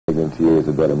years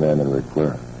a better man than Ric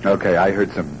Flair. Okay, I heard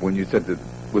when you said that,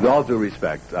 with all due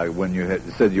respect, when you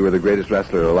said you were the greatest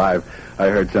wrestler alive, I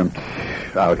heard some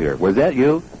out here. Was that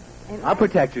you? I'll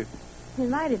protect you. It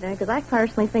might have been, because I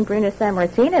personally think Bruno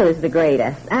Sammartino is the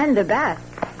greatest and the best.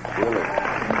 Really?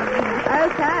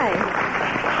 Okay.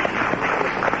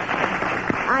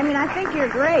 I mean, I think you're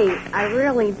great. I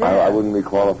really do. I wouldn't be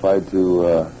qualified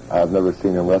to... I've never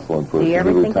seen him wrestle in person. Do you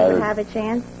ever think he retired. would have a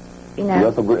chance? You know,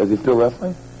 Is he still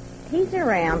wrestling? he's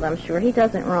around, I'm sure. He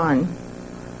doesn't run.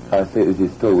 I say, is he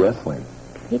still wrestling?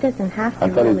 He doesn't have to. I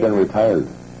thought really he'd been retired.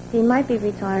 He might be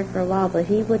retired for a while, but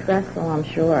he would wrestle, I'm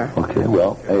sure. Okay,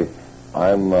 well, hey,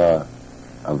 I'm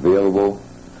available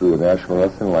through the National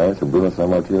Wrestling Alliance. If Bruno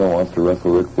Sammartino wants to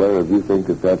wrestle Ric Flair, if you think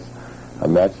that that's a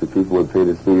match that people would pay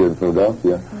to see here in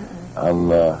Philadelphia,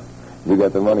 you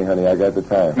got the money, honey. I got the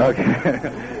time. Okay.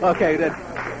 Okay, then,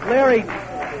 Larry,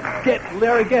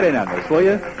 get in on this, will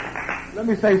you? Let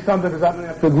me say something, because I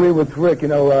have to agree with Rick. You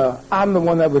know, I'm the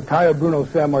one that retired Bruno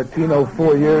Sammartino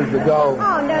 4 years ago.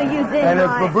 Oh, no, you did And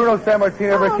not. if Bruno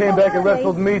Sammartino ever came back and really?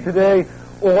 wrestled me today,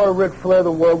 or Ric Flair,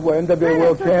 the NWA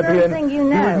World Champion, you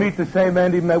know. he would meet the same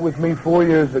end he met with me 4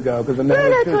 years ago.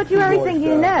 Bruno taught you everything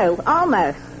you know,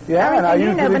 almost. Yeah, and I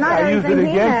used it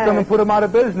against him and put him out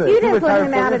of business. You didn't put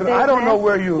him out of business. I don't know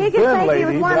where you've been, lady. He could take you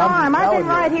with one arm. I've been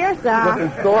right here, sir.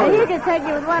 And he could take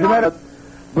you with one arm.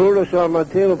 Bruno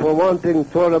Sammartino, for one thing,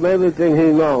 taught him everything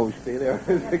he knows. See, there it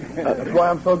is again. That's why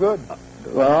I'm so good.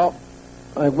 Well,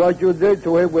 what you did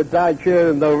to him with that chair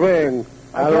in the ring,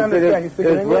 I don't think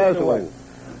it's wrestling.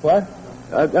 What?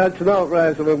 That's not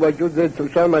wrestling, what you did to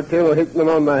Sammartino, hitting him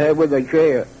on the head with a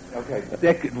chair. Okay.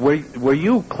 Dick, were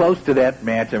you close to that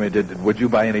match? I mean, would you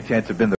by any chance have been the